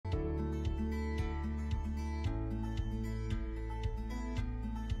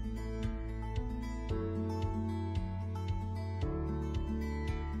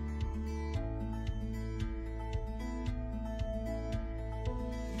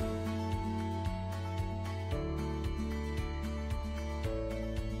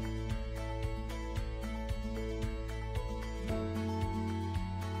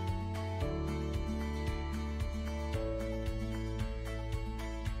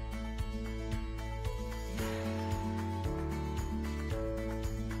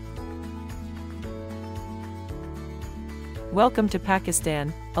Welcome to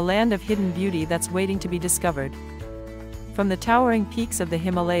Pakistan, a land of hidden beauty that's waiting to be discovered. From the towering peaks of the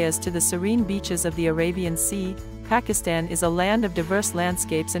Himalayas to the serene beaches of the Arabian Sea, Pakistan is a land of diverse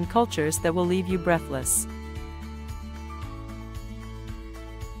landscapes and cultures that will leave you breathless.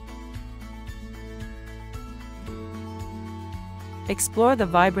 Explore the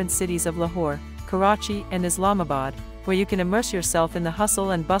vibrant cities of Lahore, Karachi, and Islamabad, where you can immerse yourself in the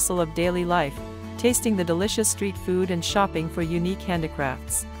hustle and bustle of daily life, tasting the delicious street food and shopping for unique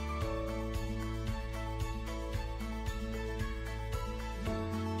handicrafts.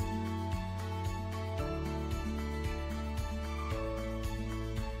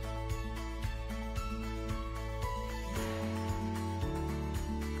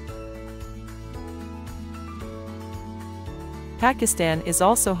 Pakistan is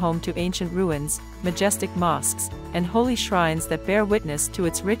also home to ancient ruins, majestic mosques, and holy shrines that bear witness to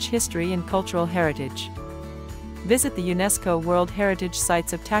its rich history and cultural heritage. Visit the UNESCO World Heritage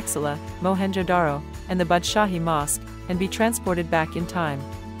Sites of Taxila, Mohenjo-daro, and the Badshahi Mosque, and be transported back in time.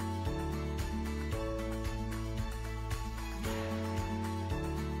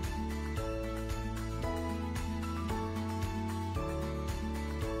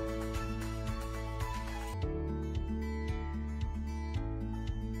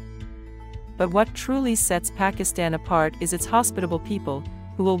 But what truly sets Pakistan apart is its hospitable people,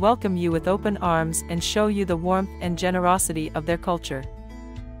 who will welcome you with open arms and show you the warmth and generosity of their culture.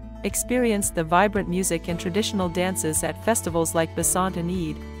 Experience the vibrant music and traditional dances at festivals like Basant and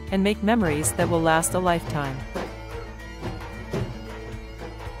Eid, and make memories that will last a lifetime.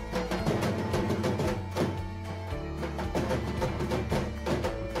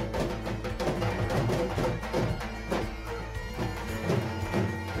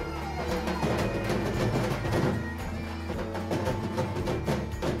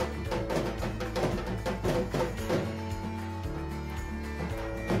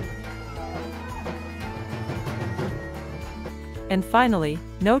 And finally,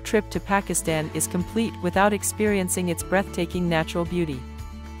 no trip to Pakistan is complete without experiencing its breathtaking natural beauty.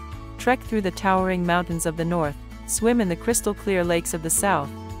 Trek through the towering mountains of the north, swim in the crystal-clear lakes of the south,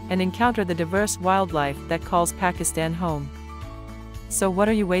 and encounter the diverse wildlife that calls Pakistan home. So what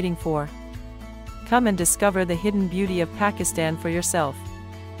are you waiting for? Come and discover the hidden beauty of Pakistan for yourself.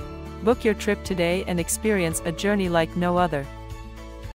 Book your trip today and experience a journey like no other.